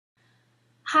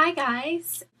Hi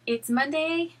guys, it's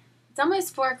Monday, it's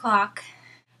almost 4 o'clock,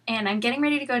 and I'm getting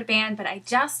ready to go to band, but I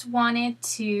just wanted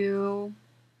to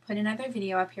put another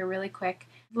video up here really quick.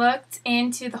 Looked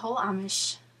into the whole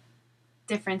Amish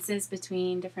differences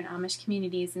between different Amish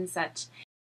communities and such,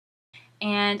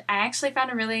 and I actually found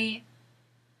a really,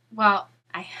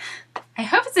 I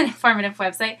hope it's an informative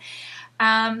website,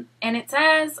 and it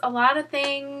says a lot of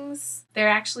things. There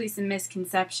are actually some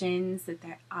misconceptions that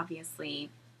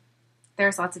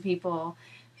there's lots of people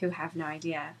who have no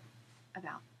idea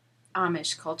about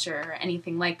Amish culture or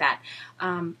anything like that.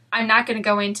 I'm not going to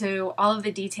go into all of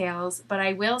the details, but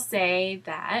I will say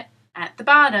that at the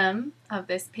bottom of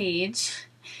this page,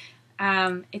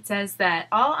 it says that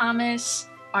all Amish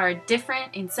are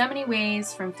different in so many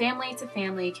ways, from family to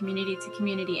family, community to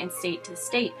community, and state to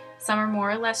state. Some are more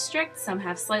or less strict, some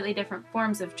have slightly different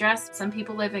forms of dress. Some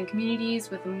people live in communities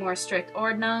with a more strict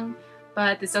ordnung,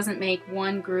 but this doesn't make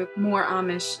one group more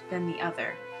Amish than the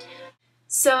other.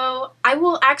 So I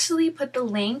will actually put the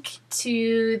link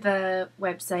to the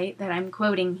website that I'm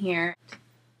quoting here,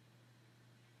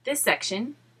 this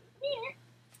section here,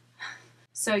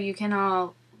 so you can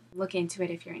all look into it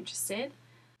if you're interested.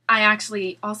 I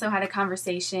actually also had a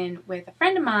conversation with a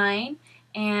friend of mine,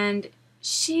 and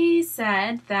she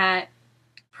said that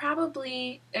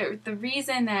the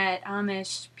reason that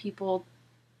Amish people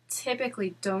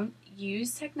typically don't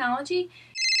use technology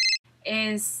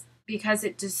is because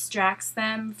it distracts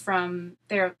them from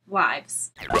their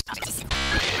lives.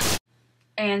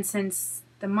 And since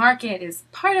the market is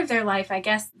part of their life, I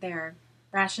guess their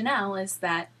rationale is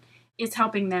that it's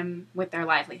helping them with their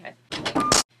livelihood.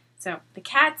 So the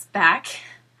cat's back.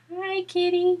 Hi,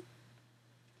 kitty.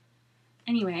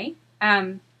 Anyway,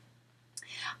 I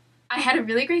had a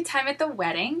really great time at the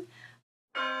wedding.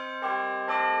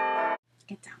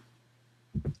 Get down.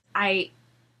 I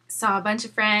saw a bunch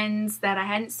of friends that I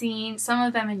hadn't seen, some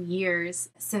of them in years,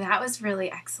 so that was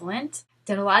really excellent.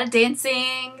 Did a lot of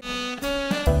dancing,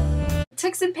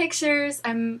 took some pictures.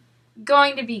 I'm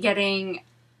going to be getting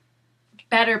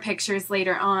better pictures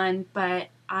later on, but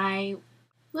I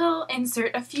will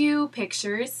insert a few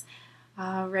pictures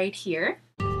right here.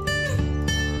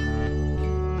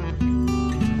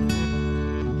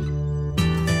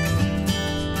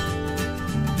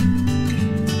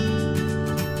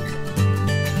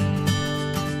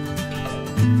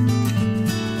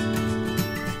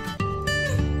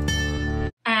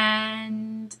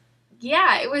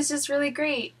 Yeah, it was just really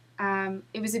great.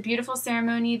 It was a beautiful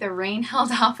ceremony. The rain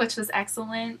held off, which was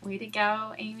excellent. Way to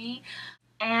go, Amy.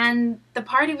 And the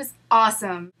party was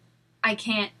awesome. I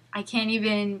can't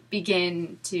even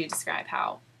begin to describe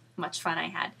how much fun I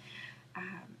had.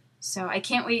 So I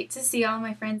can't wait to see all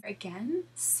my friends again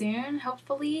soon,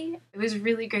 hopefully. It was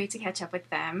really great to catch up with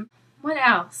them. What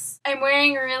else? I'm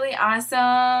wearing a really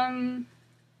awesome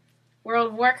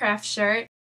World of Warcraft shirt.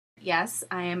 Yes,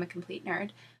 I am a complete nerd.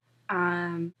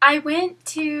 I went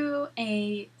to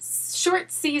a short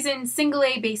season single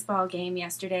A baseball game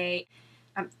yesterday.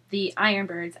 The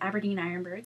Ironbirds, Aberdeen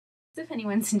Ironbirds. If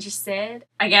anyone's interested,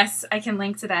 I guess I can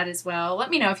link to that as well. Let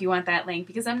me know if you want that link,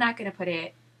 because I'm not going to put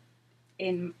it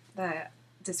in the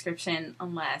description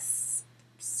unless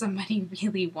somebody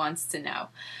really wants to know.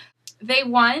 They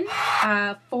won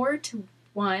 4-1,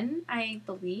 I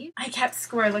believe. I kept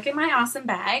score. Look at my awesome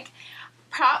bag.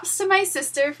 Props to my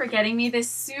sister for getting me this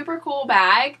super cool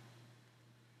bag.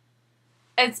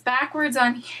 It's backwards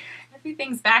on here.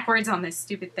 Everything's backwards on this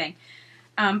stupid thing.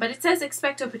 But it says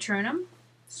Expecto Patronum.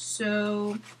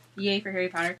 So, yay for Harry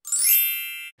Potter.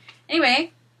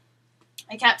 Anyway,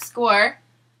 I kept score.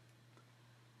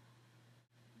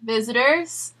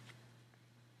 Visitors.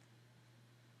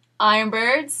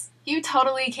 Ironbirds. You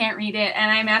totally can't read it, and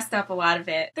I messed up a lot of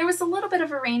it. There was a little bit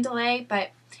of a rain delay, but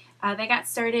they got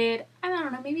started, I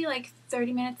don't know, maybe like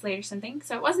 30 minutes late or something,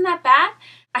 so it wasn't that bad.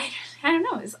 I don't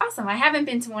know, it was awesome. I haven't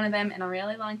been to one of them in a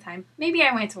really long time. Maybe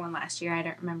I went to one last year, I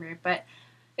don't remember, but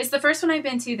it's the first one I've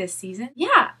been to this season.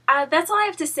 Yeah, that's all I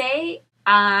have to say.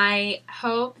 I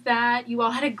hope that you all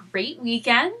had a great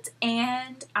weekend,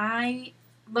 and I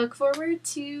look forward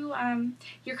to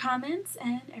your comments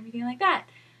and everything like that.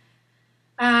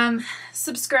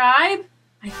 Subscribe.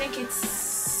 I think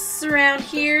it's around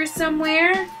here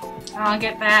somewhere. I'll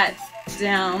get that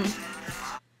down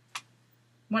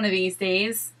one of these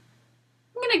days.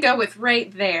 I'm gonna go with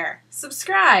right there.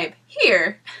 Subscribe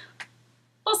here.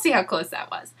 We'll see how close that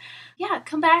was. Yeah,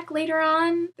 come back later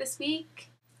on this week.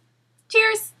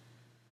 Cheers!